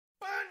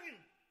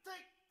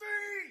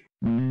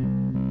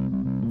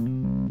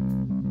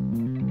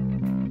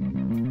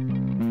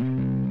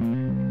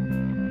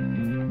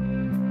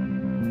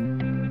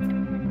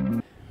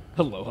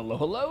Hello, hello,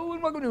 hello,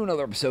 and welcome to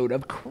another episode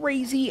of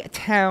Crazy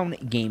Town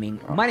Gaming.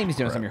 My name is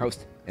Jonas, I'm your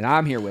host, and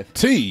I'm here with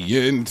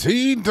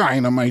TNT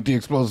Dynamite, the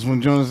explosive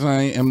one. Jonas,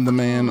 I am the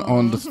man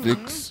on the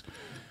sticks,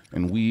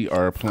 and we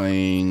are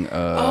playing.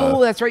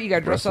 Oh, that's right, you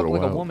gotta dress Breath up of the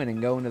like a Wild. woman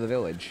and go into the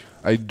village.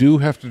 I do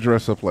have to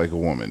dress up like a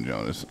woman,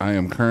 Jonas. I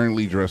am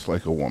currently dressed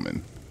like a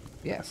woman.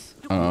 Yes.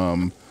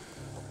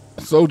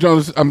 So,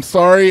 Jonas, I'm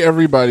sorry,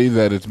 everybody,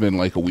 that it's been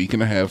like a week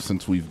and a half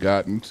since we've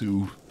gotten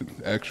to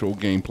actual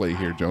gameplay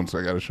here, Jonas.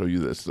 I got to show you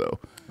this, though.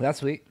 That's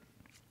sweet.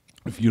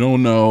 If you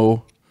don't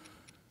know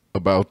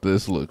about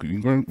this, look,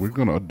 we're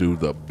going to do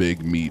the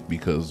big meat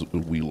because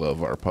we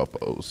love our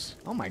puppos.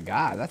 Oh my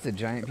god, that's a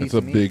giant piece It's a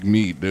of meat. big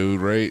meat, dude,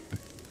 right?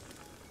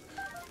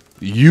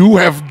 You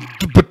have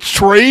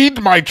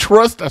betrayed my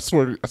trust. I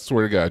swear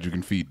to God, you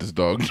can feed this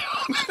dog.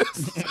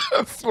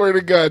 I swear to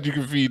God, you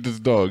can feed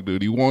this dog,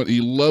 dude. He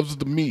loves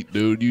the meat,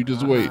 dude. You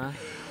just wait. Maybe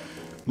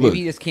Look,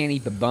 you just can't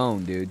eat the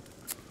bone, dude.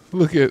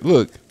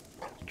 look.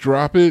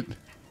 Drop it.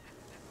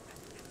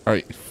 All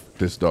right,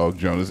 this dog,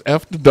 Jonas.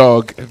 F the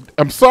dog.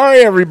 I'm sorry,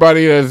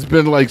 everybody. It's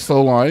been like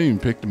so long. I didn't even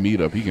pick the meat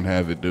up. He can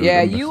have it, dude.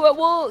 Yeah,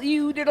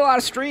 you did a lot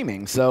of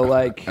streaming, so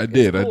like I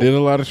did. cool. I did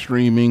a lot of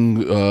streaming.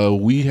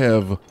 We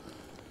have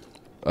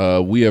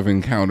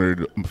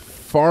encountered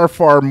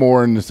far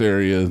more in this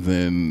area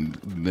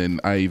than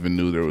I even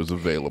knew there was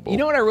available. You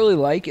know what I really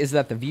like is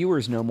that the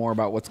viewers know more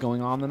about what's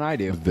going on than I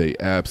do. They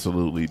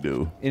absolutely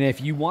do. And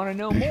if you want to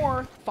know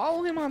more,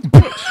 follow him on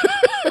Twitch.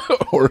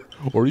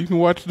 or you can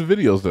watch the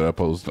videos that I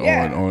post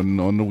Yeah. on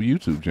the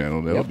YouTube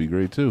channel. That would be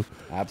great too.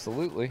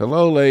 Absolutely.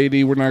 Hello,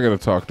 lady. We're not going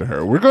to talk to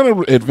her. We're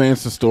going to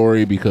advance the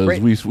story because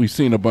Great. we've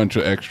seen a bunch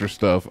of extra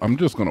stuff. I'm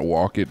just going to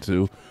walk it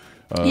too.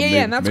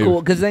 Yeah, and that's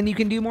cool because then you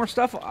can do more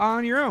stuff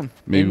on your own.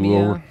 Maybe in the,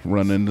 we'll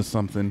run into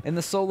something. in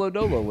the solo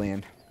dolo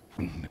land.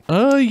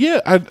 Yeah,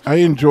 I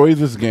enjoy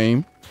this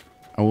game.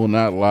 I will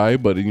not lie,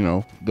 but you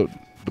know the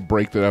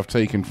break that I've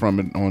taken from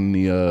it on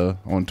the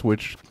on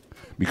Twitch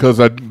because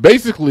I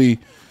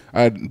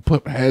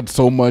had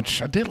so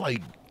much. I did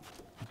like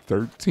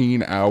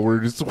 13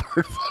 hours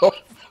worth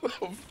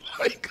of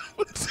like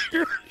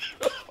material.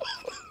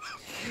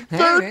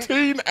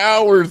 13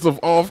 hours of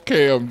off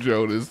cam,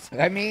 Jonas.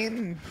 I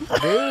mean,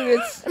 dude,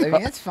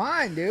 it's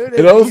fine, dude.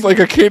 And I was like,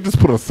 I can't just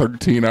put a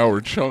 13-hour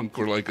chunk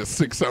or like a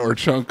 6-hour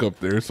chunk up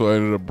there, so I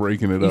ended up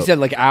breaking it You up. said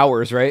like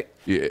hours, right?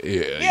 Yeah,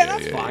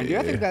 That's fine,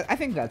 dude. I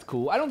think that's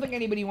cool. I don't think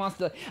anybody wants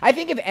to. I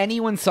think if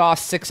anyone saw a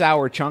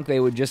 6-hour chunk, they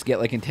would just get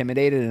like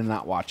intimidated and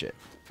not watch it.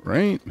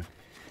 Right?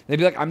 They'd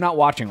be like, I'm not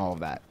watching all of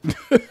that.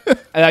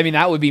 I mean,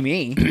 that would be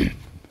me.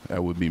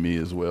 That would be me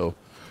as well.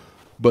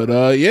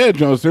 But yeah,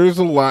 Jones, there's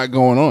a lot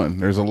going on.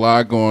 There's a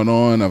lot going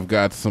on. I've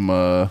got some.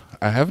 I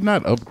have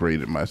not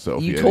upgraded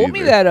myself You yet. told me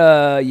either.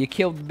 that you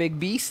killed the big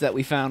beast that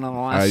we found on the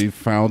last. I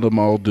found a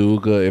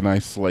Molduga and I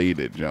slayed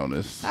it,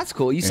 Jonas. That's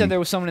cool. You said there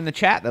was someone in the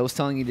chat that was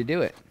telling you to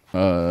do it.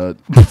 I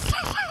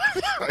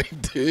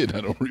did.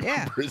 I don't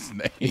remember his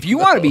name. If you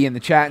want to be in the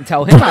chat and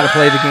tell him how to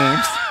play the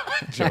games.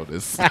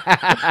 Jonas.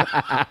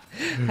 I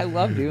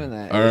love doing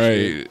that. All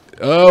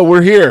right.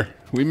 We're here.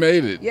 We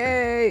made it.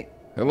 Yay.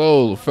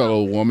 Hello,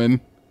 fellow woman.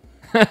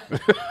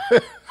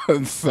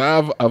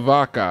 Sav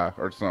Avaka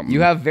or something.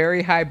 You have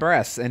very high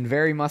breasts and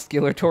very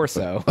muscular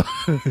torso.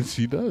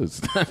 She does.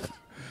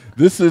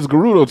 This is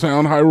Gerudo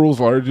Town,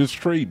 Hyrule's largest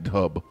trade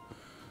hub.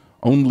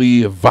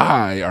 Only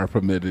Vi are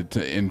permitted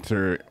to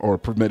enter or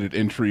permitted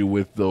entry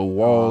with the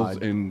walls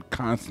and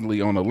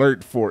constantly on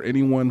alert for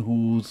anyone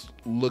who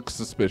looks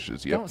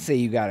suspicious. Yep. Don't say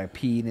you got a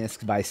penis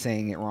by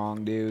saying it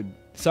wrong, dude.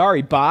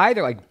 Sorry, bye.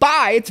 They're like,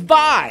 bye, it's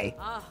bye.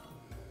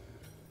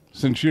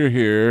 Since you're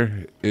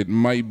here, it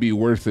might be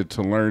worth it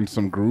to learn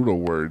some Gerudo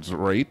words,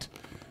 right?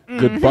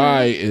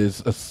 Goodbye is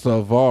a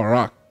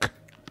Savarak.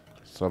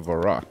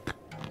 Savarak.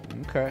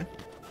 Okay.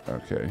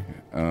 Okay.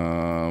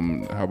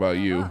 How about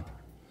you?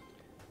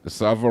 The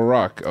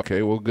Savarak.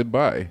 Okay, well,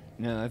 goodbye.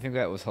 No, I think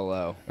that was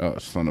hello. Oh,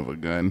 son of a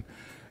gun.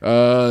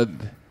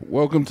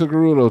 Welcome to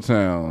Gerudo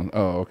Town.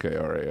 Oh, okay.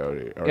 All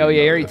right. Oh, yeah,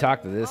 you already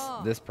talked to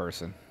this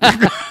person.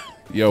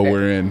 Yo,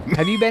 we're in.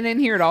 Have you been in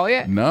here at all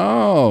yet?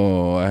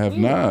 No, I have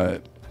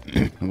not.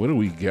 What do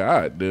we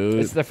got, dude?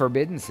 It's the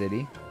Forbidden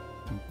City.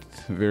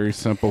 It's a very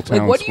simple town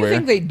Like, what do you square.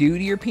 think they'd do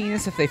to your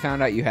penis if they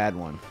found out you had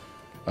one?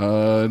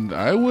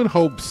 I would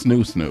hope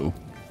snoo.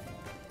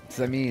 Does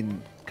that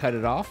mean cut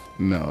it off?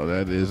 No,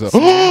 that is a...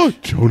 Oh,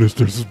 Jonas,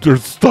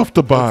 there's stuff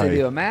to What's they buy.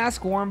 do? A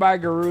mask worn by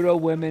Gerudo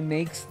women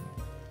makes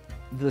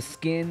the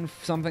skin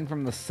something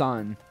from the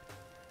sun.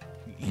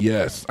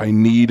 Yes, I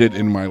need it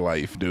in my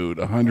life, dude.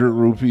 100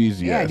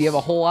 rupees, yes. Yeah, do you have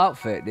a whole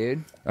outfit,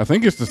 dude? I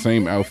think it's the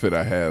same outfit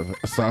I have.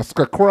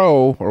 Saska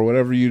Crow, or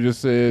whatever you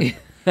just said.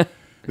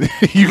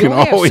 you can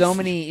only always... have so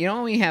many. You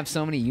only have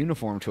so many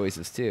uniform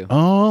choices too.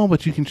 Oh,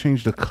 but you can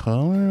change the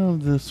color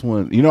of this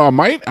one. You know, I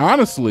might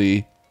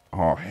honestly...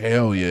 Oh,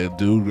 hell yeah,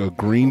 dude. A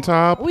green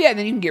top? Oh yeah, and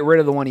then you can get rid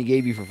of the one he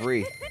gave you for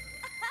free.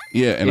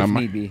 Yeah, and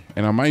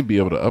I might be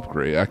able to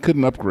upgrade. I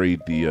couldn't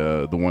upgrade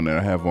the one that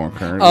I have on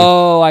currently.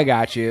 Oh, I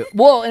got you.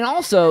 Well, and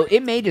also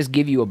it may just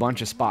give you a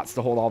bunch of spots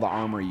to hold all the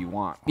armor you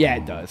want. Yeah,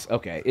 it does.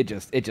 Okay, it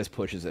just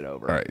pushes it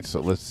over. All right,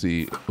 so let's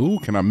see. Ooh,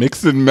 can I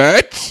mix and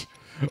match?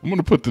 I'm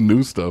gonna put the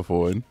new stuff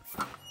on.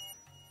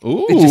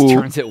 Ooh, it just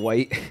turns it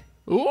white.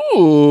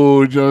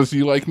 Ooh, Jonas, do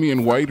you like me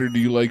in white or do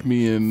you like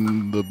me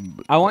in the?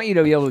 I want you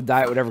to be able to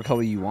dye it whatever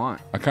color you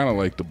want. I kind of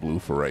like the blue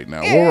for right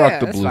now. Yeah, we'll rock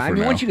the blue fine. for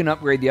now. Once you can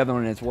upgrade the other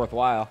one, it's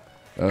worthwhile.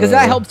 Because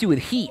that helps you with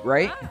heat,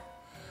 right?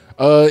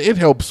 It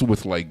helps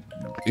with like,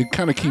 it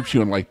kind of keeps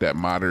you in like that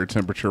moderate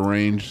temperature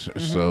range.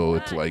 So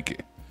it's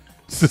like,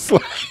 it's just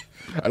like,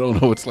 I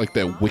don't know, it's like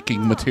that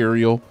wicking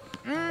material.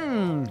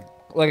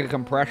 Like a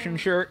compression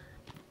shirt.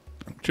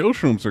 Chill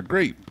shrooms are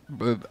great,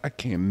 but I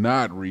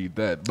cannot read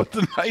that. But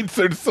the nights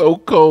are so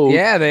cold.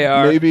 Yeah, they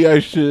are. Maybe I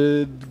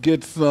should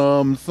get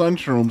some sun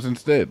shrooms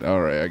instead.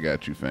 All right, I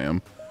got you,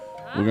 fam.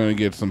 We're gonna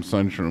get some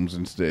sun shrooms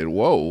instead.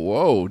 Whoa,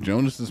 whoa!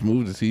 Jonas just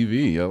moved the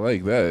TV. I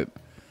like that.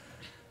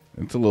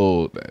 That's a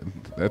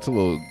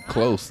little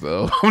close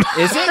though.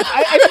 Is it?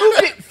 I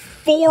moved it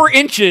 4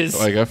 inches.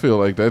 Like I feel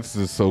like that's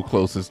just so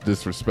close. It's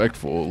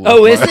disrespectful.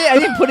 Oh, is it? I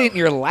didn't put it in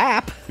your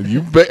lap.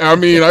 I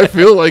mean, I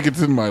feel like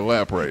it's in my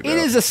lap right now. It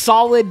is a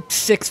solid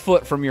 6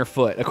 foot from your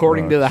foot,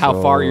 according to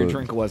how far your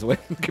drink was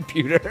with the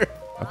computer.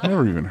 I've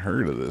never even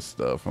heard of this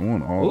stuff. I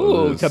want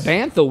all of this.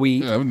 Tabantha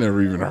wheat. I've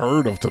never even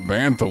heard of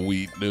Tabantha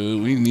wheat,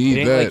 dude. We need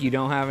it ain't that. Like you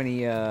don't have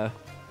any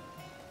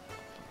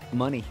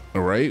money.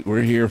 All right,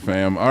 we're here,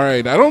 fam. All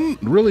right, I don't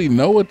really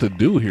know what to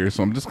do here,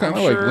 so I'm just kind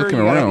of like looking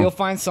around. You'll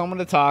find someone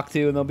to talk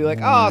to, and they'll be like,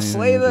 "Oh,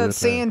 slay the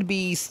sand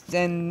beast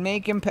and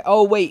make him."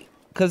 Oh, wait,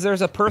 because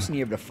there's a person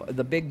you have to,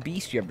 the big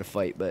beast you have to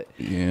fight, but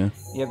yeah,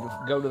 you have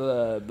to go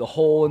to the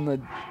hole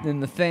in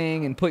the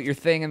thing and put your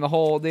thing in the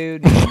hole,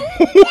 dude.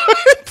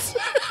 What?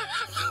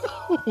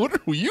 What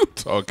are you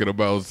talking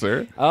about,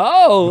 sir?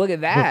 Oh, look at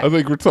that. I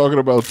think we're talking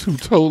about 2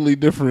 totally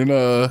different.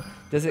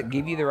 Does it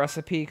give you the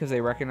recipe because they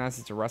recognize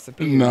it's a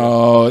recipe?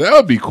 No, that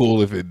would be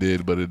cool if it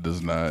did, but it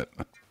does not.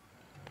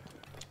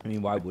 I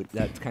mean, why would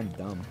that's kind of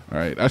dumb. All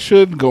right, I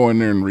should go in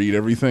there and read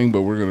everything,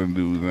 but we're gonna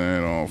do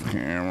that off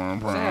camera.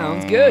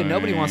 Sounds good.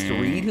 Nobody wants to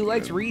read. Who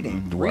likes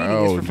reading?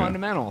 Reading is for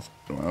fundamentals.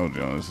 Wow,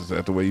 Jonas, is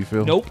that the way you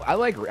feel? Nope, I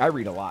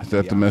read a lot. Is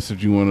that the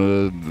message you want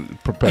to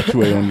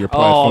perpetuate on your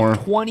platform?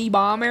 20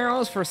 bomb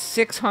arrows for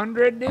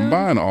 600, dude. I'm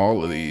buying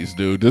all of these,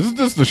 dude. This is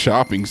just the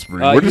shopping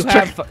spree. We're just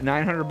have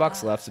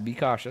 $900 left, so be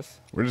cautious.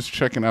 We're just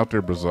checking out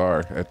their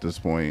bazaar at this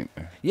point.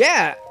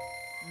 Yeah.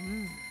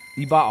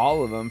 You bought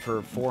all of them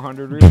for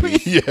 400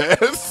 rupees.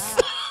 Yes.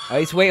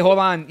 Wait, hold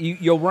on.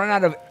 You'll run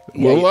out of.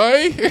 Will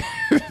I?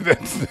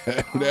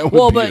 that would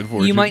well, be but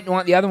unfortunate. you might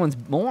want the other ones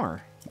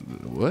more.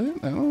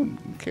 What? I don't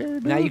care.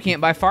 Dude. Now you can't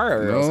buy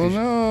fire arrows.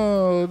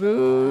 No,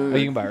 dude. Oh,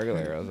 you can buy regular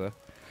arrows though.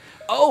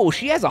 Oh,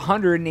 she has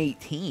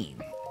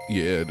 118.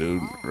 Yeah,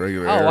 dude.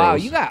 Regular arrows. arrows. Wow,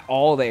 you got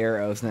all the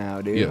arrows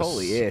now, dude. Yes,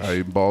 Holy ish.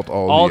 I bought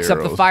all the except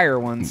arrows. the fire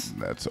ones.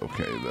 That's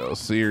okay, though.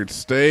 Seared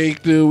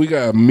steak, dude. We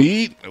got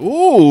meat.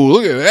 Ooh,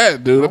 look at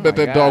that, dude. I bet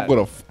that dog would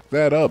have fucked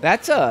that up.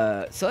 That's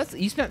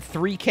you spent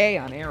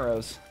 $3K on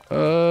arrows.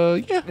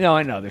 Yeah. No,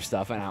 I know there's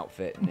stuff, an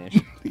outfit and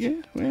ish.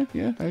 yeah,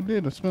 I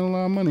did. I spent a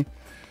lot of money.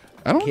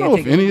 I don't know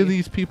if any of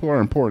these people are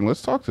important.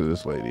 Let's talk to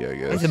this lady, I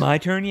guess. Is it my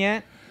turn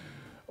yet?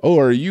 Oh,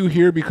 are you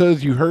here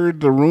because you heard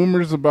the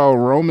rumors about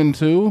Roman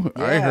 2?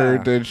 Yeah. I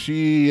heard that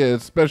she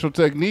has a special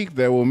technique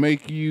that will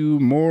make you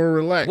more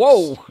relaxed.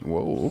 Whoa.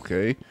 Whoa,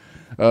 okay.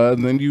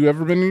 Than you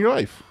ever been in your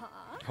life.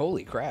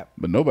 Holy crap.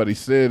 But nobody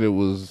said it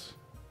was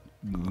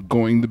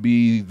going to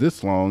be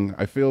this long.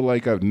 I feel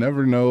like I've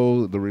never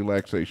know the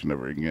relaxation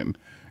ever again.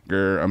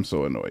 Grr, I'm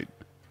so annoyed.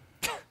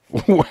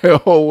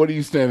 Well, what are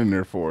you standing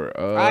there for?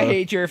 I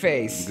hate your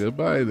face.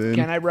 Goodbye, then.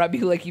 Can I rub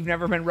you like you've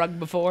never been rubbed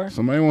before?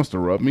 Somebody wants to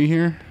rub me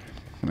here?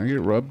 Can I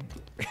get rubbed?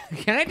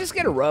 Can I just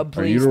get a rub,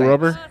 please? Are you the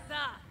rubber?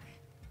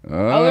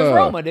 Oh, there's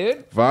Roma,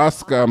 dude.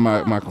 Vasca,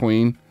 my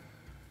queen.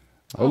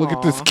 Oh, look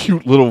at this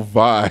cute little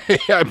Vi.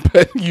 I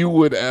bet you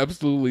would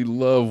absolutely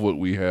love what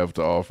we have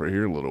to offer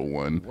here, little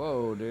one.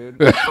 Whoa, dude.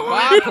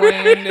 Spa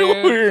plan,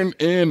 dude. We're an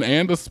inn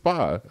and a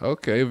spa.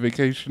 Okay,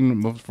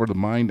 vacation for the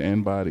mind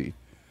and body.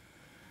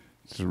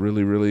 It's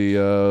really, really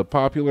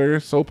popular.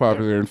 So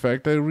popular, in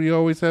fact, that we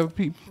always have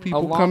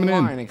people coming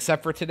in.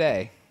 Except for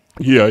today.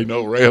 Yeah, I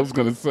know, right? I was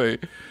going to say.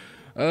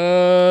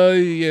 Yeah.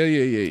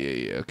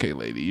 Okay,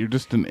 lady, you're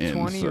just an inn.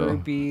 20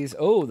 rupees.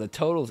 Oh, the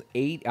total's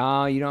 8. You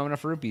don't have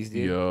enough rupees,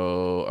 dude.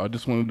 Yo, I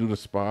just want to do the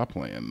spa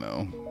plan,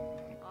 though.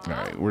 All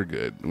right, we're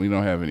good. We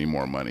don't have any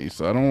more money,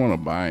 so I don't want to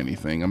buy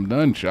anything. I'm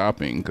done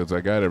shopping because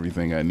I got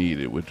everything I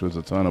needed, which was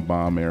a ton of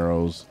bomb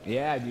arrows.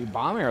 Yeah, dude,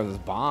 bomb arrows is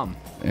bomb.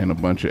 And a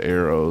bunch of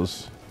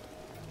arrows.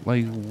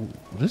 Like,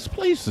 this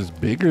place is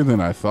bigger than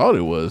I thought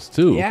it was,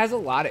 too. Yeah, it has a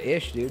lot of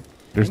ish, dude.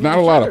 There's not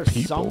a lot of people.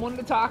 There's someone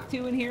to talk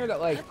to in here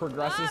that, like,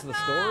 progresses the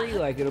story.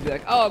 Like, it'll be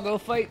like, oh, go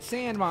fight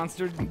Sand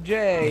Monster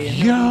Jay.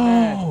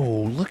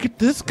 Yo, look at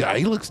this guy.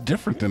 He looks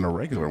different than a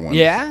regular one.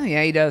 Yeah,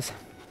 he does.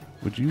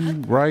 Would you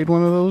ride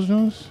one of those,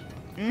 Jonas?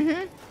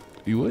 Mm-hmm.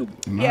 You would?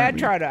 Yeah, I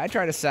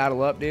try to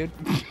saddle up, dude.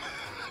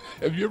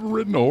 Have you ever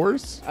ridden a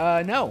horse?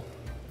 No.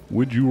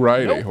 Would you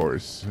ride a Nope.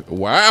 horse?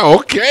 Wow.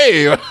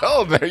 Okay.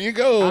 Oh, there you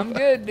go. I'm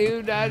good,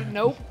 dude.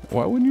 Nope.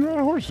 Why wouldn't you ride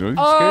a horse? Are you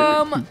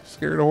scared?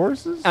 Scared of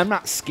horses? I'm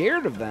not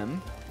scared of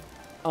them.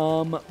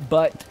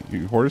 But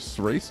You horse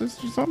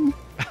racist or something?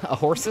 a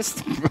horsist?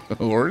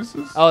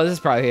 Horses? Oh, this is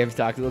probably have to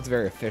talk. It looks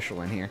very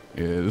official in here.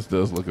 Yeah, this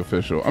does look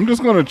official. I'm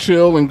just gonna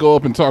chill and go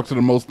up and talk to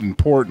the most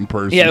important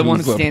person. Yeah, the one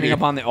who's standing here.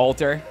 up on the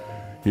altar.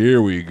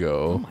 Here we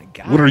go. Oh my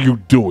God. What are you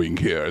doing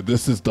here?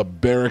 This is the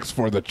barracks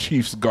for the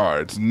chief's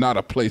guards, not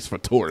a place for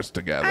tourists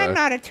to gather. I'm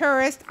not a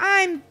tourist.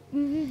 I'm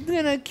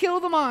gonna kill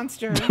the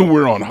monster.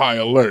 We're on high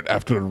alert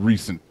after the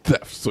recent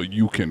theft, so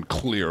you can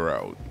clear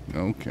out.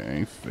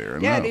 Okay, fair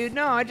enough. Yeah, dude.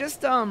 No, I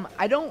just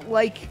I don't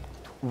like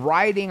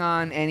riding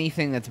on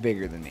anything that's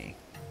bigger than me.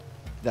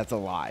 That's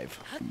alive.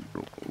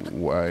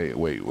 Why?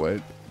 Wait,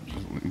 what?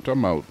 You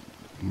talking about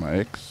my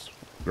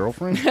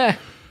ex-girlfriend? Is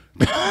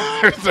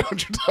that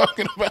what you're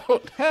talking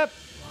about? Hep.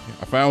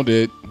 I found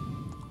it.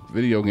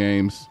 Video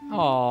games.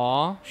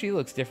 Aw, she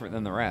looks different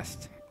than the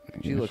rest.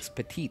 She looks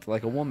petite,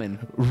 like a woman.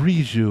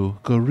 Riju,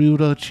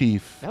 Gerudo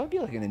chief. That would be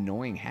like an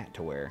annoying hat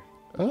to wear.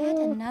 Yet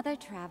another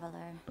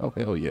traveler. Oh,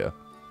 hell yeah.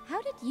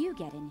 How did you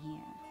get in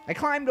here? I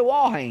climbed a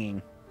wall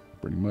hanging.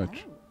 Pretty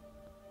much. Oh.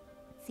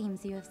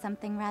 Seems you have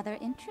something rather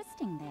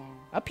interesting there.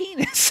 A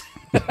penis.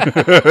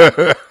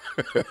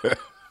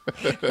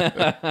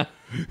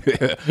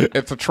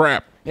 It's a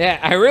trap. Yeah,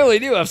 I really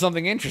do have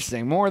something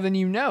interesting. More than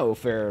you know,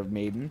 fair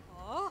maiden.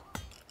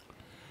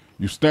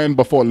 You stand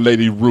before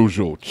Lady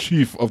Rujo,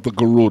 chief of the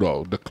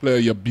Gerudo. Declare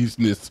your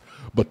business,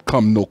 but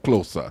come no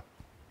closer.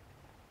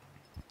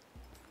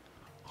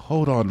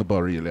 Hold on,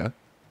 Balaria.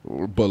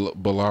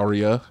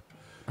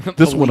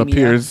 This one Bulimia.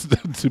 appears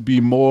to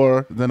be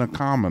more than a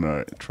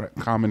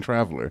common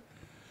traveler.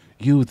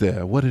 You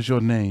there, what is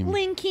your name?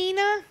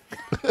 Linkina?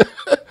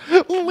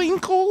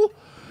 Linkle?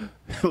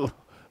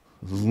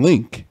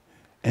 Link.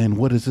 And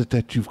what is it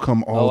that you've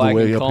come all the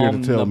way up here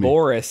to tell me?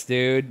 Boris,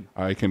 dude.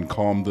 I can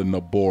calm the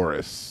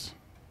Naboris.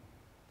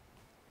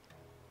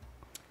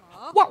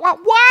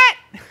 What?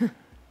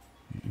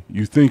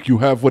 You think you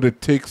have what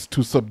it takes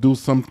to subdue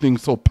something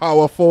so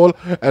powerful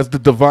as the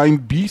divine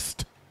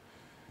beast?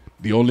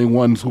 The only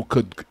ones who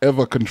could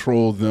ever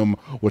control them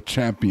were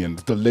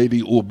champions, the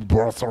Lady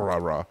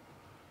Ubrasarara.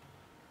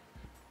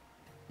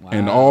 Wow.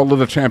 And all of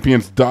the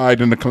champions died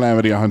in the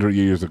calamity 100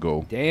 years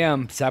ago.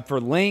 Damn, except for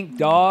Link,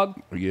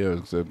 dog. Yeah,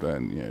 except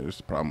that, yeah, there's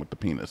a problem with the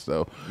penis,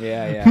 though.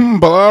 Yeah.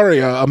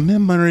 Balaria, a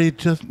memory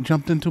just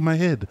jumped into my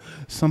head.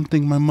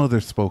 Something my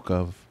mother spoke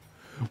of.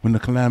 When the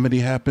calamity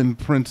happened,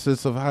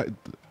 Princess of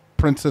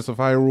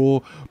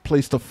Hyrule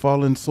placed a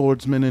fallen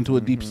swordsman into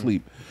a deep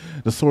sleep.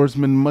 The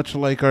swordsman, much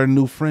like our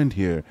new friend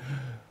here,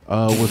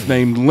 was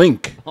named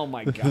Link. Oh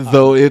my God.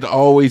 Though it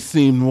always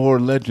seemed more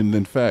legend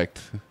than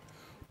fact.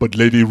 But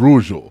Lady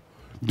Rujo,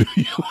 do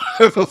you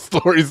have the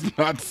stories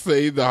not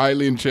say the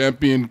Hylian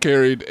champion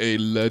carried a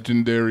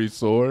legendary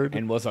sword?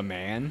 And was a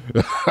man?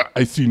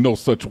 I see no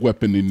such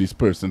weapon in this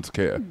person's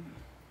care.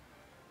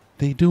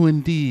 They do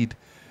indeed.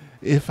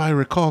 If I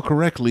recall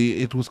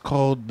correctly, it was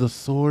called the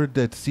Sword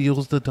That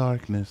Seals the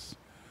Darkness.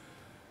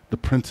 The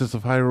Princess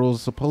of Hyrule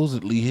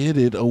supposedly hid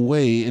it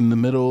away in the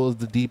middle of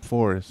the deep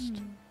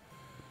forest.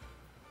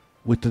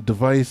 With the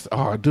device...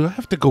 Oh, do I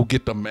have to go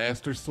get the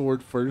Master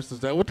Sword first?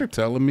 Is that what they're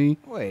telling me?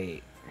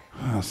 Wait.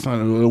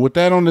 Son, with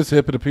that on his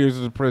hip, it appears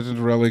as a present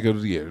relic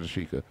of the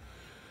Sheikah.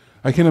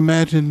 I can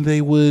imagine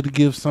they would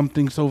give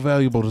something so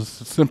valuable to a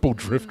simple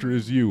drifter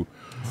as you.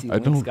 See, I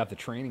Link's don't. got the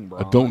training bra.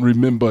 I don't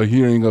remember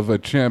hearing of a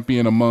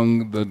champion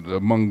among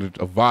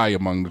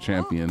the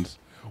champions.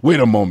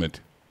 Wait a moment,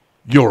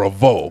 you're a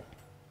Vo.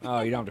 Oh,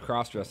 you don't have to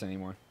cross-dress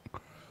anymore.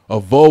 A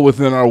Vo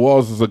within our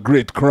walls is a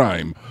great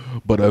crime,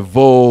 but a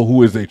Vo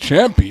who is a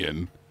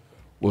champion,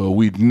 well,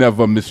 we'd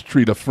never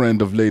mistreat a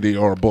friend of Lady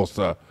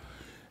Orbosa.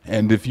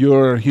 And if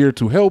you're here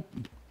to help,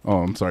 oh,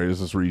 I'm sorry,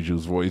 this is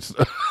Riju's voice.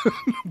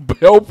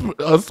 help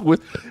us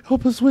with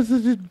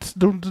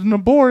the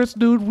Naboris,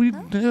 dude. We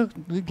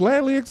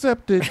gladly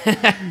accept it.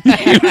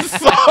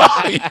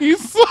 you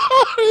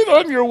saw it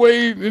on your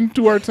way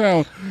into our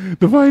town.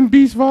 Divine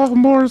Beast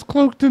Valhamor is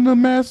cloaked in a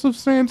massive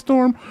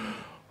sandstorm,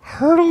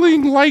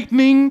 hurling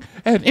lightning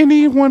at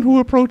anyone who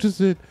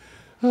approaches it.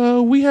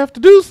 We have to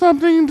do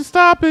something to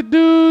stop it,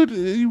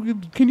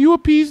 dude. Can you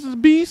appease the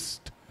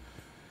beast?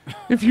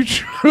 If you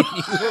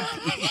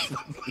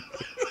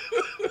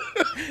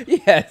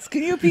Yes,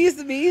 can you appease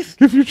the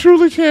beast? If you're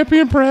truly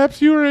champion,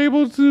 perhaps you are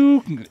able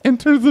to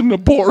enter the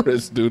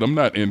Naboris, dude. I'm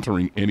not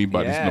entering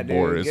anybody's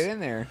Naboris. Dude, get in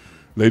there.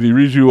 Lady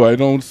Riju, I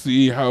don't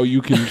see how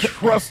you can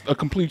trust a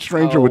complete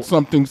stranger with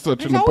something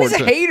such an There's always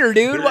important... a hater,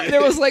 dude.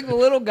 There was like the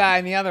little guy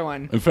in the other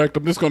one. In fact,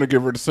 I'm just going to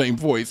give her the same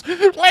voice.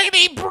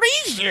 Lady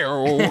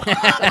Riju,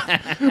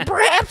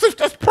 perhaps if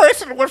this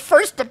person would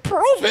first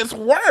approve his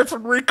worth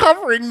in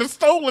recovering the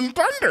stolen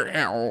Thunder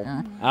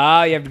Helm.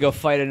 Ah, you have to go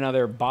fight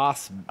another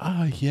boss.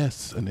 Ah,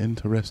 yes, an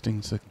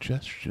interesting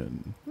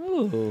suggestion.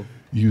 Ooh.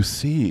 You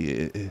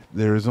see,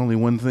 there is only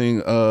one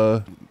thing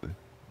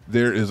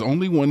There is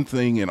only one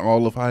thing in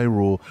all of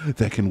Hyrule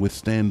that can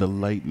withstand the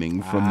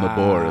lightning from the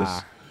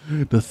Boris.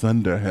 The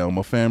Thunder Helm,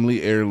 a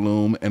family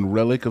heirloom and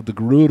relic of the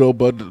Gerudo,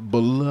 but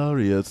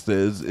Bularia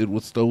says it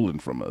was stolen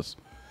from us.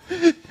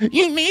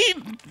 You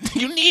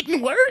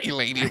needn't worry,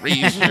 Lady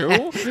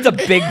Riju. It's a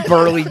big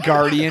burly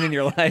guardian, and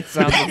your life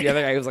sounds like the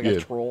other guy who's like a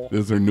troll.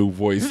 This is her new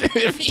voice.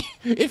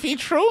 if he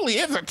truly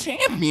is a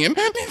champion,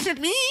 this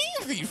should be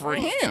easy for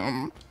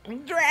him.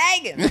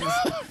 Dragons.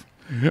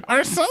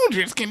 Our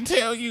soldiers can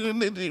tell you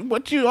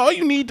all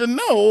you need to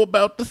know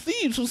about the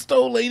thieves who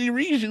stole Lady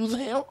Riju's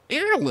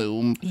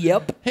heirloom.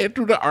 Yep. Head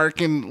through the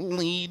arc and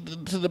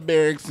lead to the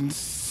barracks and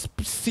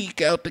seek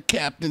out the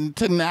Captain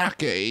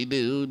Tanaka,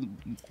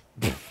 dude.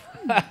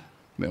 That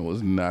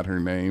was not her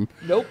name.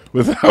 Nope.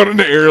 Without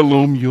an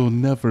heirloom, you'll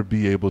never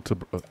be able to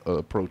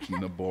approach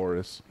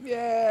Boris.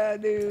 Yeah,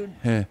 dude.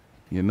 Heh,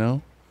 you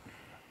know?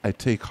 I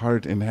take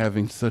heart in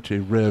having such a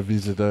rare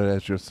visitor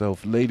as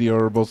yourself. Lady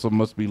Urbosa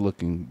must be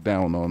looking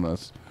down on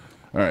us.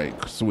 All right,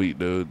 sweet,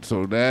 dude.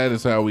 So that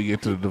is how we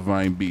get to the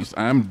Divine Beast.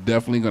 I'm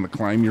definitely going to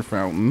climb your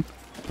fountain.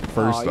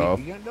 First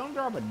off. Don't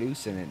drop a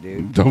deuce in it,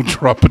 dude. Don't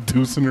drop a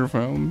deuce in her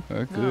fountain?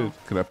 No.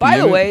 Could I By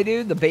the way,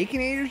 dude, the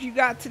Baconators you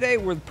got today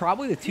were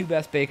probably the 2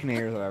 best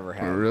Baconators I've ever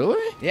had. Really?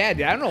 Yeah,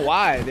 dude. I don't know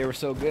why they were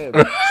so good.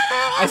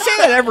 I say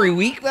that every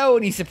week, though,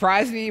 when he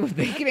surprised me with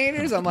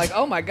Baconators. I'm like,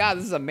 oh, my God,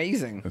 this is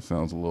amazing. That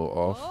sounds a little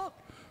off.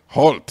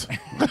 Halt!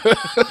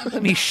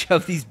 Let me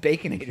shove these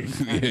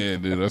Baconators down. Yeah,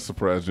 dude, I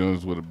surprised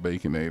Jonas with a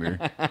Baconator.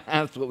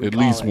 That's what we At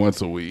call least it.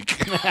 once a week.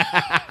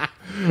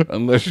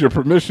 Unless you're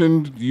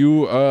permissioned,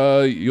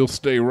 you'll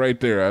stay right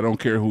there. I don't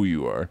care who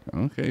you are.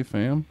 Okay,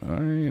 fam. All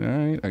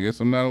right. I guess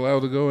I'm not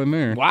allowed to go in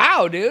there.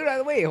 Wow, dude.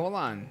 Wait, hold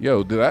on.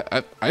 Yo, did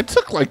I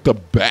took like the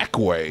back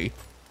way,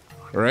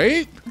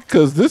 right?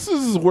 Because this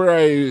is where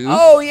I.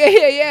 Oh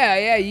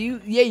yeah.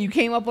 You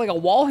came up like a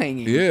wall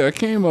hanging. Yeah, I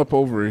came up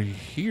over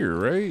here,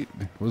 right?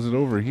 Was it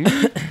over here?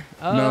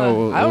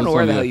 No, I don't know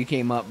where the hell you. you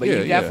came up, but Yeah,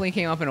 you definitely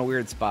came up in a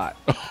weird spot.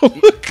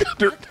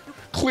 They're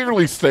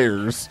clearly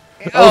stairs.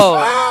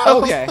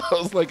 Oh, okay. I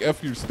was like,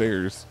 F your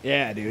stairs.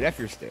 Yeah, dude, F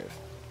your stairs.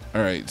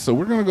 All right, so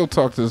we're gonna go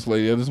talk to this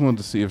lady. I just wanted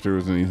to see if there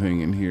was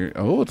anything in here.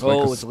 Oh, it's like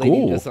a it's a lady who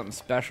school. does something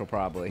special,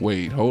 probably.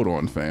 Wait, hold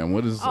on, fam.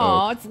 What is?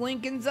 Oh, it's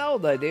Link and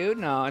Zelda, dude.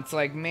 No, it's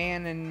like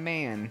man and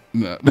man.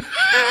 No.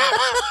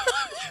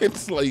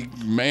 It's like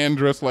man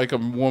dressed like a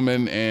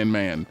woman and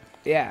man.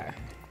 Yeah.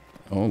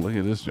 Oh, look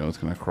at this, Jones.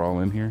 Can I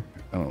crawl in here?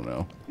 I don't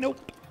know.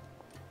 Nope.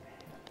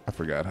 I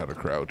forgot how to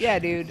crouch. Yeah,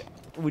 dude.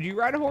 Would you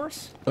ride a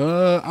horse?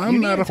 I'm You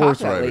not need a to talk horse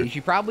to that rider. lady. She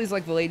probably is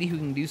like the lady who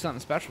can do something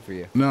special for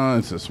you. No,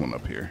 it's this one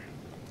up here.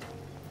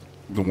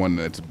 The one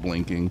that's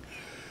blinking.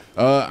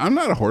 I'm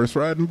not a horse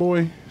riding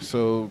boy,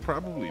 so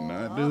probably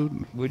not,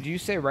 dude. Would you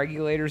say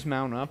regulators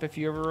mount up if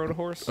you ever rode a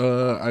horse?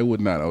 I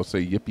would not. I would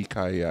say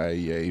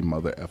yippee-ki-yay,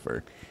 mother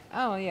effer.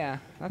 Oh yeah,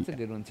 that's a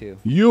good one too.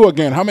 You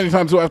again. How many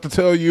times do I have to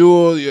tell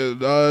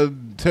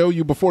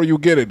you before you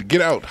get it? Get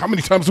out. How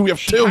many times do we have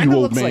to tell you,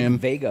 old looks man?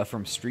 like Vega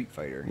from Street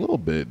Fighter. A little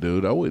bit,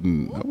 dude. I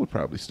would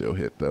probably still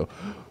hit though.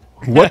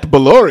 What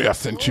Baloria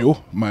sent you?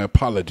 My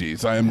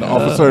apologies. I am the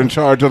officer in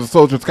charge of the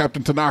soldiers,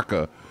 Captain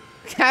Tanaka.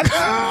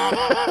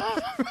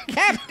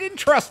 Captain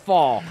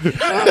Trustfall.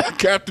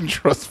 Captain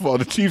Trustfall.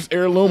 The chief's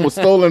heirloom was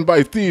stolen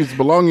by thieves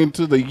belonging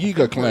to the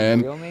Yiga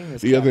clan Real name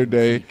is the other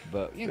day. Zeke,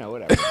 but you know,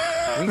 whatever.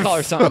 We can call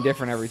her something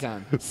different every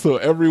time. So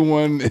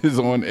everyone is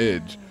on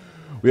edge.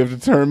 We have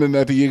determined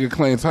that the Yiga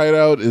clan's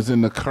hideout is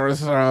in the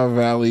Karasara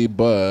Valley,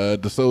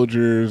 but the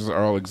soldiers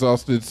are all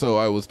exhausted, so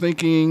I was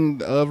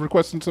thinking of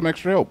requesting some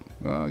extra help.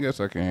 I guess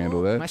I can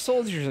handle that. My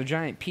soldiers are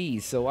giant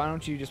peas, so why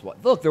don't you just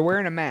look? They're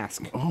wearing a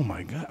mask. Oh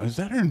my god, is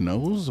that her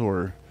nose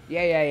or?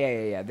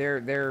 Yeah.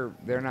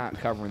 They're not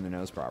covering the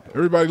nose properly.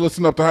 Everybody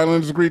listen up. The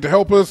Highlanders agreed to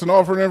help us and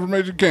offer an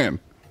information can.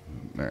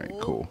 All right,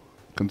 cool.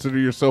 Consider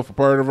yourself a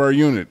part of our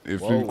unit.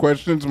 If any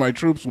questions, my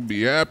troops will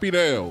be happy to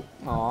help.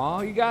 Aw,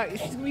 she's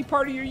gonna be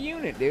part of your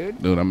unit,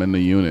 dude. Dude, I'm in the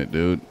unit,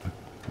 dude.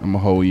 I'm a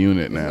whole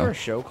unit now. Is there a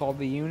show called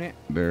The Unit?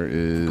 There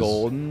is.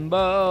 Golden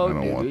Bow. I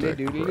don't want that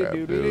crap,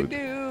 dude.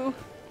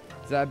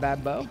 Is that a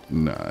bad bow?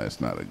 Nah, it's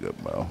not a good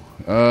bow.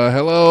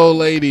 Hello,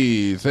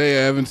 ladies.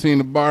 Hey, I haven't seen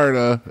the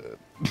Barda.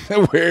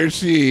 Where is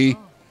she?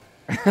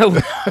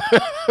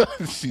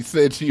 She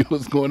said she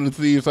was going to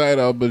Thieves'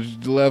 Hideout, but she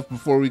left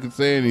before we could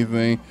say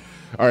anything.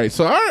 All right,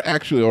 so I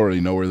actually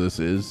already know where this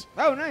is.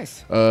 Oh,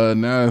 nice. Now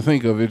that I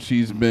think of it,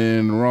 she's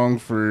been gone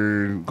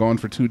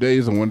for 2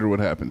 days. I wonder what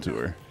happened to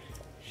her.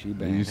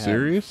 Are you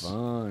serious?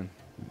 Fun.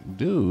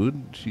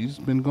 Dude, she's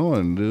been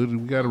gone, dude.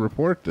 We got to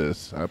report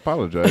this. I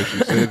apologize. She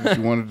said that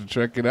she wanted to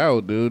check it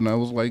out, dude, and I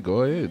was like,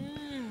 go ahead.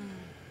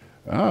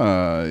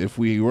 If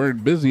we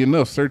weren't busy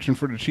enough searching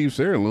for the chief's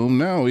heirloom,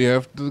 now we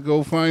have to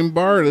go find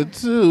Barda,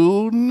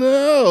 too.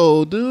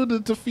 No, dude,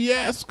 it's a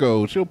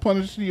fiasco. She'll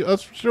punish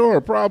us for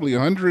sure. Probably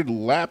 100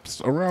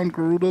 laps around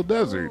Gerudo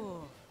Desert.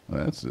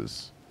 That's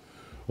this.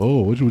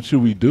 Oh, what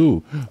should we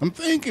do? I'm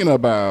thinking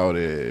about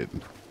it.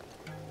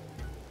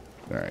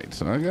 All right,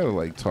 so I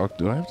gotta talk.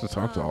 Do I have to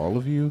talk to all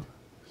of you?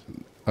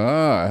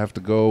 I have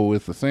to go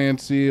with the sand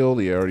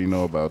seal. You already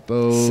know about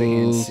those.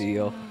 Sand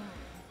seal.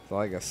 It's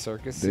like a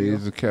circus seal.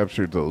 Days have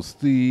captured those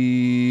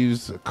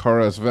thieves.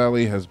 Karas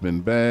Valley has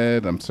been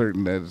bad. I'm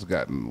certain that it's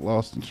gotten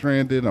lost and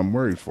stranded. I'm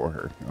worried for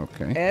her.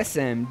 Okay.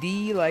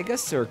 SMD like a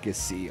circus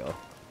seal.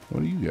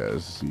 What are you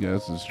guys? You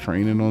guys just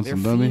training on They're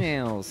some dummies?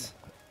 females.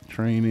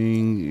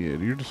 Training. Yeah,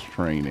 you're just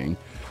training.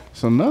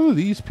 So none of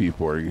these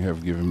people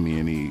have given me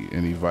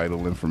any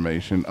vital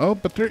information. Oh,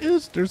 but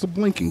there's a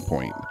blinking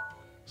point.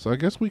 So I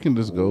guess we can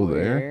just go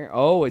there. Where?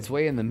 Oh, it's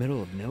way in the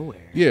middle of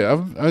nowhere.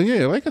 Yeah,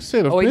 yeah. Like I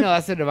said, Oh wait, no,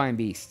 that's the Divine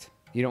Beast.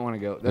 You don't want to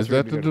go. That's is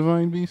that the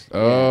Divine Beast? Yeah.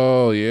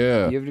 Oh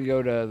yeah. You have to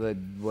go to the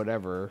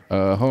whatever.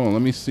 Hold on.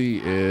 Let me see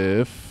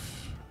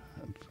if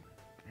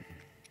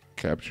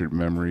captured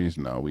memories.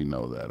 No, we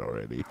know that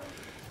already.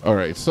 All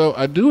right. So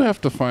I do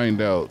have to find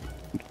out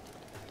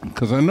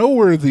because I know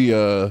where the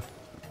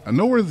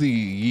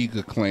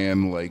Yiga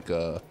clan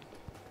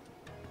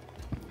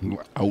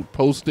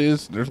outpost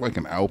is. There's like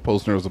an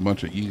outpost. And there was a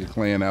bunch of Yiga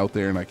clan out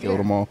there, and I killed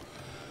them all.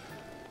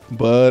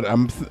 But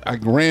I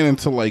ran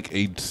into like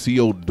a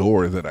sealed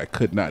door that I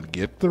could not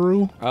get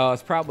through. Oh,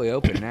 it's probably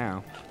open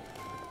now.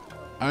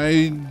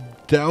 I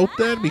doubt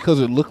that because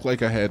it looked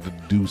like I had to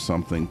do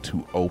something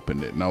to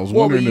open it, and I was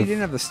Well, but wondering you if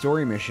didn't have the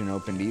story mission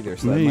opened either,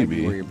 so that might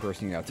be where your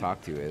person you got to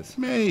talk to is.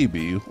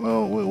 maybe.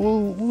 Well,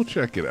 we'll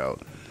check it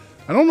out.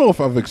 I don't know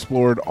if I've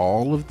explored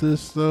all of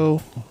this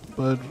though,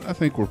 but I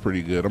think we're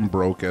pretty good. I'm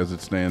broke as it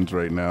stands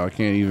right now. I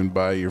can't even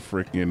buy your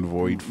freaking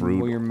void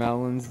fruit. Or your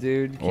melons,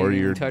 dude. Can't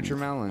even touch your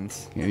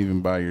melons. Can't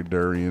even buy your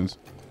durians.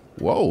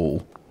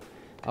 Whoa.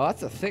 Oh,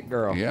 that's a thick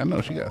girl. Yeah, I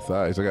know she got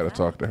thighs. I got to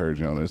talk to her,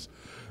 Jonas.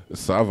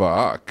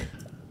 Savak.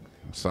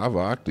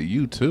 Savak to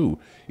you too.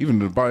 Even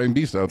the buying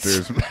beast out there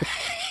is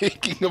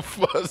making a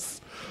fuss.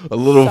 A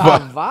little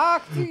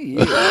Savak to you.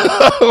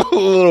 a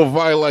little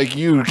Vi like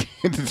you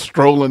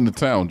strolling the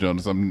town,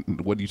 Jonas.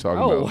 What are you talking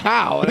about? Oh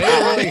wow, they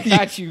really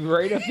got you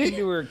right up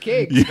into her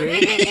cakes,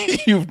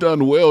 dude. You've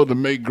done well to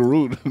make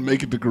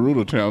make it to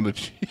Gerudo Town, the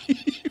chief.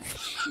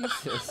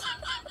 Jesus.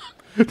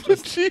 The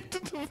chief, the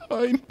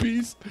divine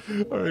beast.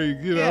 All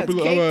right, get up. It's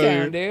Cake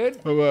Town, dude.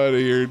 I'm out of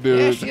here, dude.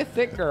 Yeah, she's a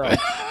thick girl.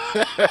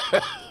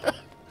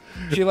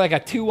 She like a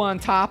 2 on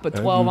top, a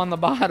 12 on the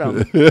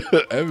bottom. I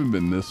haven't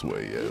been this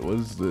way yet. What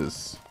is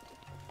this?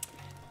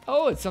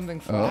 Oh, it's something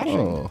flashing.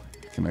 Oh,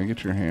 can I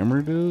get your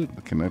hammer,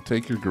 dude? Can I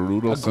take your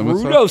Gerudo A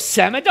scimitar? Gerudo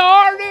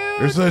scimitar, dude?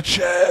 There's a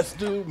chest,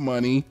 dude.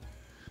 Money.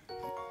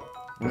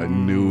 I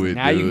knew it,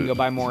 Now dude. you can go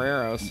buy more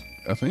arrows.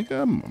 I think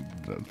I'm,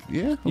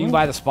 yeah. You can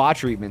buy the spa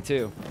treatment,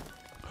 too.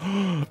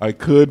 I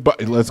could buy.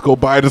 Let's go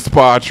buy the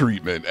spa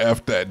treatment.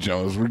 F that,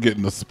 Jones. We're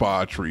getting the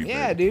spa treatment.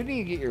 Yeah, dude,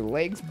 you get your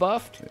legs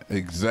buffed.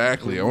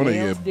 Exactly. Your I want to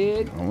nails, get.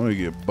 dude. I want to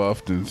get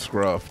buffed and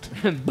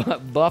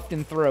scruffed. Buffed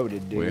and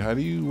throated, dude. Wait, how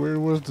do you? Where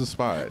was the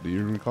spot? Do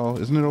you recall?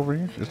 Isn't it over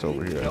here? It's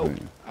over here. Nope.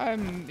 I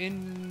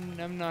think.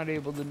 I'm not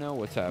able to know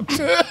what's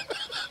happening. I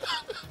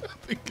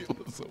think it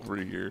was over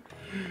here.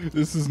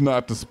 This is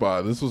not the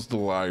spot. This was the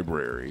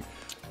library.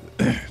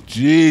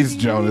 Jeez,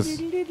 Jonas.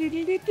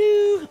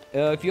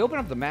 If you open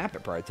up the map,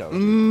 it probably tells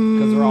you.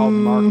 Because they're all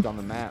marked on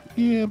the map.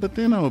 Yeah, but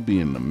then I'll be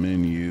in the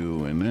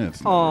menu, and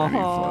that's not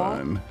really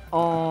fun.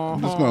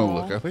 I'm just going to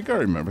look. I think I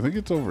remember. I think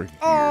it's over here.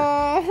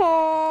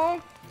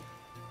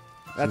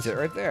 That's it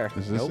right there.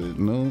 Is this Nope. it?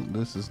 No,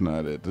 this is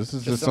not it. This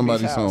is just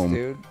somebody's somebody's house, home.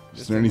 dude. Is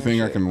Just there in their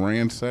anything I shit. can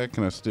ransack?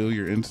 Can I steal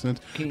your instance?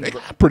 Can you They br-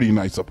 got a pretty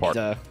nice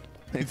apartment.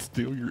 Duh.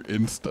 Steal your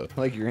Insta.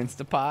 Like your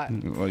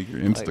Instapot. Like your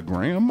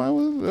Instagram? I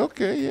was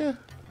okay, yeah.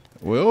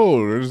 Well,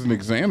 there's an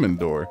examine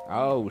door.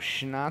 Oh,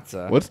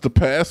 schnatza. What's the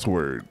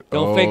password?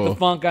 Don't fake the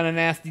funk on a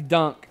nasty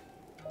dunk.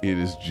 It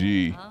is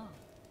G.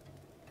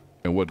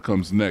 And what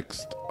comes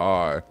next?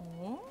 R.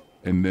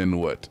 And then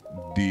what?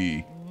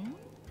 D.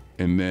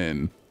 And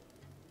then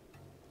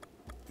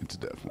it's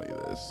definitely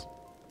this.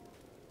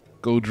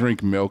 Go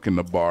drink milk in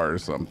the bar or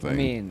something. I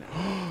mean,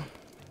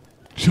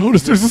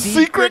 Jonas, there's a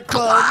secret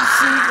club.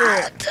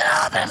 Secret.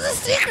 Dude, there's a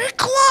secret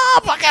club.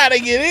 I gotta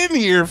get in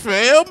here,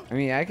 fam. I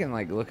mean, I can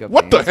like look up.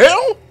 What the answer.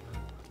 hell?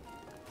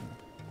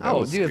 That Oh,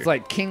 was dude, it's scary.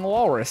 like King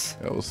Walrus.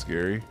 That was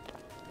scary.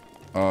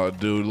 Oh,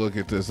 dude, look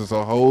at this. It's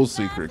a whole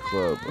secret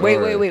club. Wait,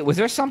 All right. wait. Was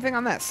there something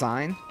on that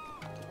sign?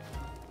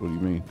 What do you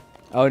mean?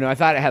 Oh no, I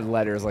thought it had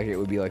letters, like it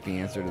would be like the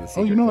answer to the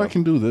secret. Oh, you know club. I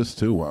can do this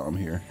too while I'm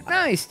here.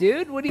 Nice,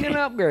 dude. What are you gonna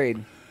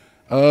upgrade?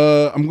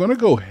 I'm gonna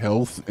go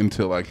health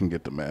until I can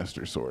get the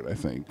master sword, I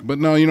think. But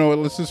no, you know what?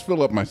 Let's just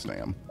fill up my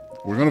stam.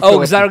 We're gonna. Oh, fill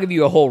because up that'll give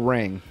you a whole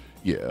ring.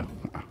 Yeah,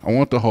 I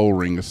want the whole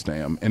ring of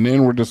stam, and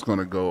then we're just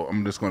gonna go.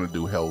 I'm just gonna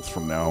do health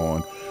from now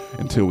on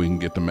until we can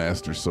get the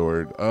master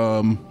sword.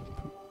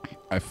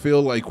 I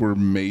feel like we're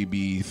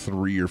maybe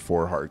 3 or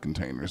 4 heart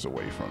containers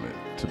away from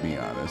it, to be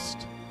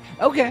honest.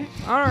 Okay,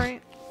 all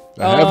right.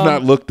 I have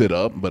not looked it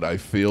up, but I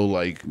feel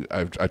like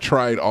I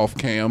tried off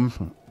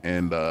cam,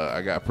 and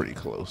I got pretty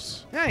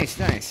close. Nice,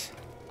 nice.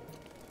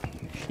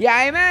 Yeah,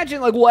 I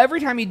imagine, like, well, every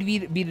time you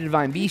beat a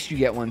Divine Beast, you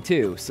get one,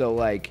 too. So,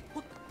 like,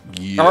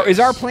 Yes. is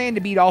our plan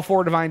to beat all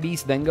 4 Divine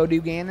Beasts, then go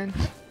do Ganon?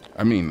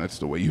 I mean, that's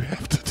the way you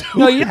have to do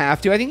No, it. you don't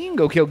have to. I think you can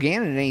go kill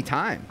Ganon at any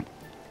time.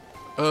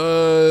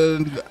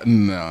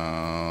 No,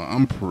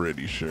 I'm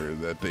pretty sure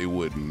that they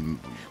wouldn't.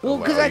 Well,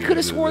 because allow I you could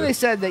have to do sworn they this.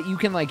 said that you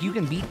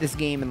can beat this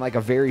game in like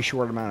a very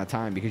short amount of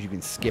time because you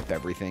can skip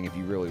everything if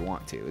you really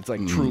want to. It's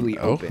like truly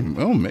open.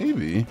 Oh,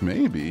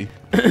 maybe.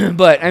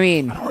 But I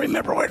mean, I don't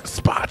remember where the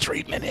spa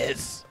treatment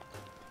is.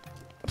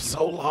 I'm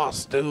so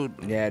lost, dude.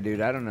 yeah, dude,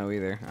 I don't know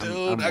either.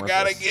 Dude, I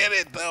gotta get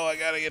it though. I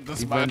gotta get the You've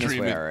spa been this way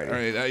treatment. already.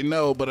 All right, I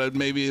know, but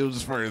maybe it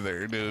was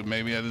further, dude.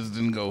 Maybe I just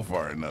didn't go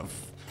far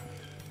enough.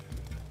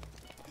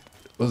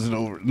 Was it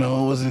over?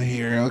 No, it wasn't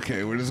here.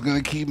 Okay, we're just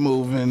gonna keep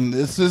moving.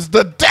 This is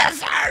the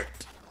desert.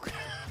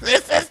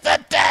 This is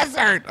the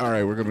desert. All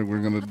right, we're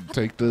gonna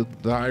take the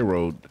high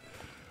road.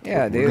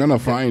 Yeah, dude. We're gonna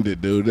find it,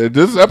 dude.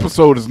 This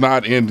episode is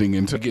not ending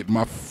until I get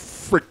my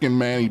freaking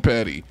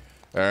mani-pedi.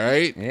 All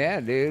right. Yeah,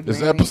 dude. This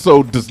Manny.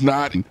 episode does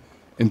not end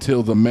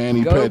until the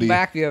mani-pedi. Go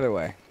back the other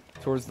way,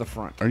 towards the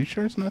front. Are you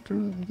sure it's not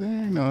through there?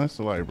 No, that's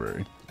the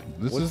library.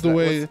 This What's is the that-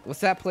 way.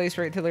 What's that place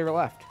right to your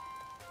left?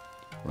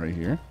 Right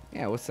here.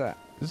 Yeah, what's that?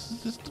 This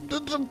is just the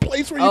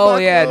place where you. Oh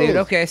park yeah, those. dude.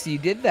 Okay, so you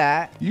did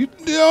that. You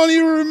don't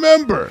even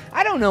remember.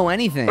 I don't know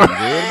anything, dude,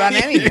 about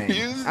anything.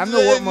 You I'm the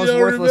said you most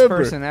don't worthless remember.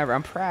 person ever.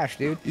 I'm trash,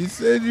 dude. You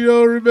said you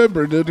don't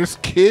remember, dude. There's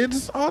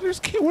kids. Oh, there's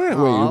kids. Wait,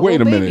 Aw, wait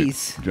a little minute,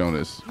 babies.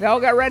 Jonas. They all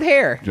got red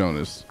hair.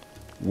 Jonas,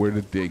 where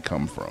did they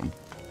come from?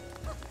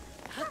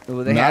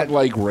 Well, they Not had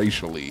like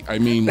racially. I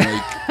mean,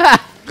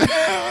 like.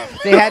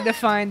 they had to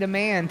find a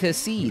man to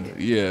seed.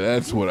 Yeah,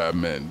 that's what I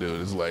meant,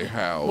 dude. It's like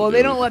how. Well, they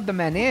dude? don't let the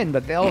men in,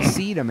 but they'll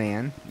seed a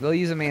man. They'll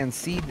use a man's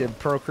seed to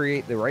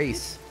procreate the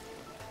race.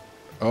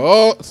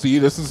 Oh, see,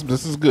 this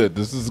is good.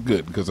 This is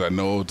good because I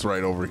know it's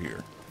right over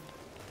here.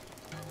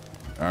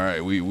 All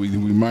right, we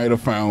might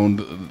have found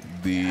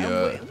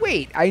the.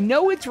 Wait, I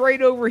know it's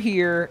right over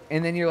here,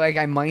 and then you're like,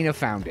 I might have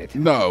found it.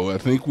 No, I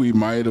think we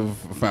might have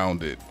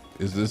found it.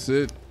 Is this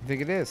it? I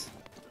think it is.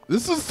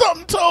 This is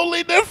something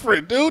totally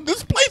different, dude.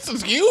 This place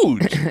is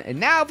huge. And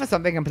now for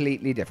something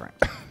completely different.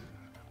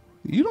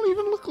 You don't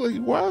even look like.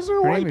 Why is there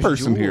a Her white name is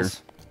person here?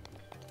 Jules.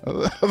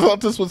 I thought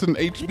this was an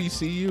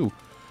HBCU.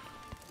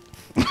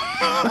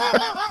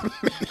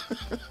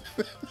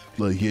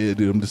 Like, yeah,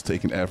 dude, I'm just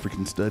taking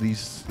African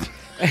studies.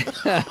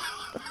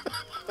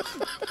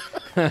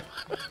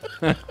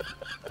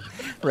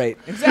 Right,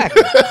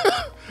 exactly.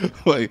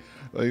 like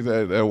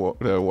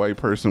that white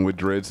person with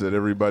dreads that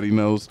everybody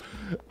knows.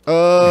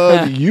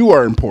 You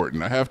are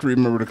important. I have to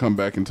remember to come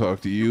back and talk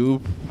to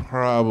you,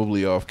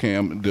 probably off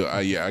cam.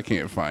 Yeah, I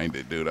can't find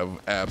it, dude. I've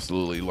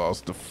absolutely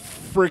lost the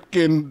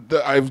freaking.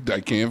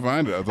 I can't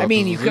find it. I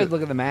mean, you could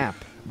look at the map.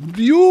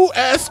 You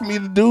asked me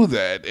to do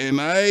that,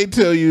 and I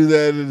tell you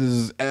that it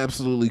is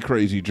absolutely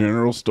crazy.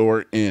 General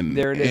store in.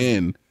 There it is.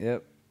 In.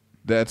 Yep.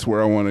 That's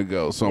where I want to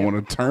go. So I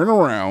want to turn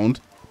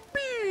around,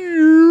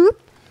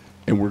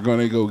 and we're going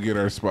to go get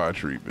our spa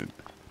treatment.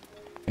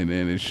 And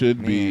then it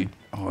should be,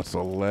 oh, it's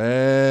the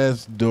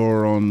last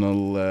door on the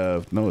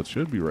left. No, it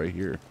should be right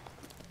here.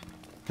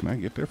 Can I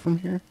get there from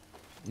here?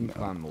 You can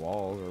climb the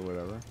walls or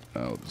whatever.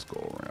 I'll just go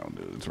around,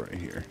 dude. It's right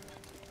here.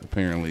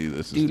 Apparently,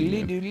 this is the Doodly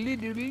end. doodly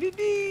doodly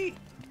dee.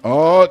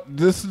 Oh,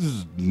 this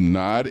is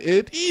not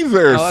it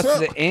either. Oh, that's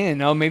the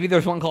inn. Oh, maybe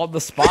there's one called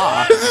the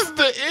spa. This is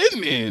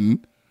the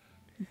inn.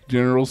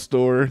 General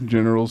store,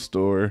 general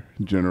store,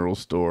 general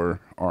store,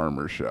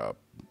 armor shop.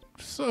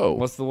 So,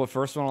 What's the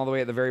first one all the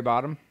way at the very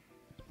bottom?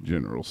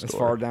 general store. As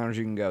far down as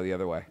you can go the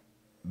other way.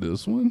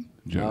 This one?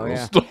 General Oh,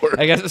 yeah. store.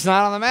 I guess it's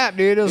not on the map,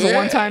 dude. It was a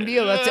one-time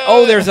deal. That's it. Yeah.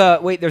 Oh,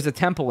 there's a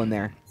temple in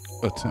there.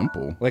 A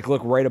temple. Like,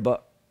 look right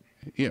above.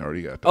 Yeah, I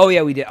already got that. Oh,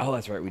 yeah, we did. Oh,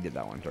 that's right. We did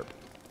that one. Derp.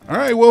 All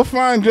right, well,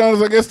 fine,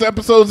 Jonas. I guess the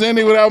episode's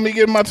ending without me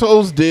getting my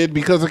toes did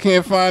because I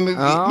can't find it.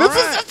 All This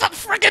right. is just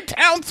a freaking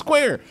town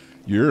square.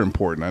 You're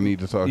important. I need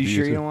to talk You to you.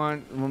 sure you too. don't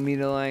want me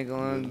to, like,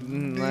 let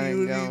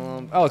it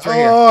go? Oh, it's right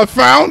here. Oh, I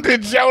found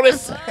it,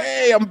 Jonas.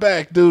 Hey, I'm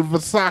back, dude.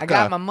 Vasaka. I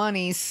got my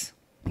monies.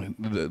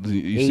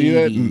 You see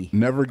that? 80.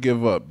 Never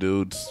give up,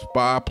 dude.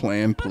 Spa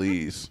plan,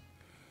 please.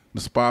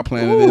 The spa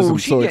plan it Ooh, is. I'm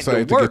she so getting to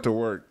excited to work. get to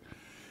work.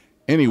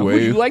 Would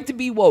Anyway, you like to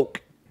be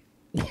woke?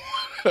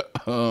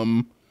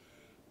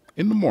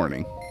 in the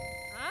morning.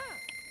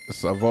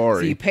 So you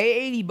Savari.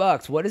 pay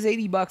 $80. What does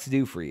 $80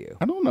 do for you?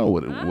 I don't know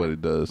what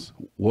it does.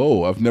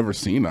 Whoa, I've never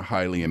seen a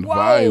Hylian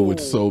Vi with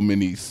Whoa. so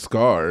many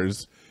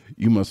scars.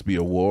 You must be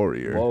a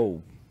warrior.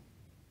 Whoa.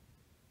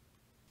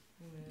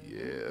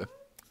 Yeah.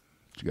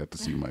 You got to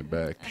see my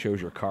back.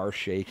 Shows your car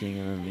shaking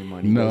and then your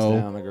money No.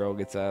 goes down. The girl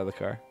gets out of the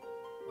car.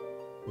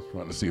 I was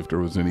trying to see if there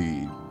was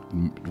any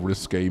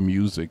risque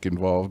music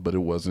involved, but it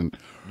wasn't.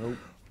 Nope.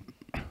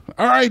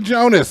 All right,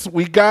 Jonas,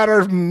 we got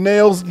our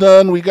nails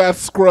done. We got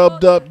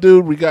scrubbed up,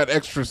 dude. We got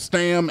extra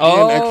stam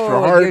and extra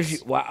it hearts. gives you-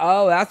 wow,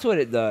 oh, that's what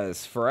it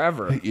does.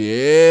 Forever.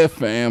 Yeah,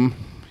 fam.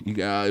 You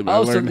got. I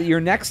Oh, so learned-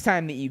 your next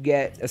time that you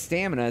get a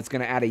stamina, it's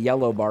going to add a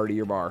yellow bar to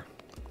your bar.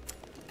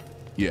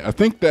 yeah, I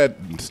think that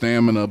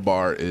stamina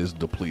bar is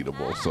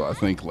depletable. So I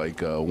think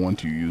like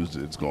once you use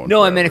it, it's going.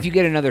 No, I forever. meant if you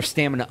get another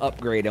stamina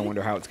upgrade, I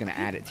wonder how it's going to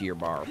add it to your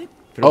bar.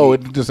 Oh,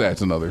 it just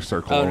adds another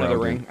circle. Oh, around another it.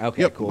 ring?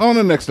 Okay, Yep. cool. On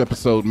the next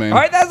episode, man. All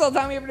right, that's all the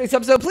time we have for today's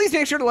episode. Please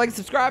make sure to like and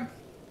subscribe.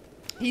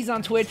 He's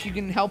on Twitch. You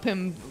can help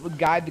him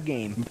guide the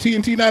game.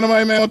 TNT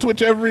Dynamite Man on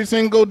Twitch every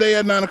single day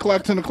at 9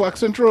 o'clock, 10 o'clock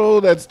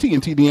Central. That's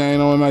TNT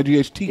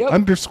DINOMIGHT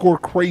underscore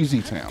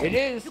Crazy Town. It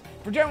is.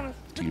 For Jonas.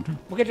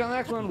 We'll catch you on the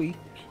next one. We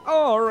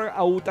are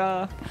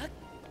out.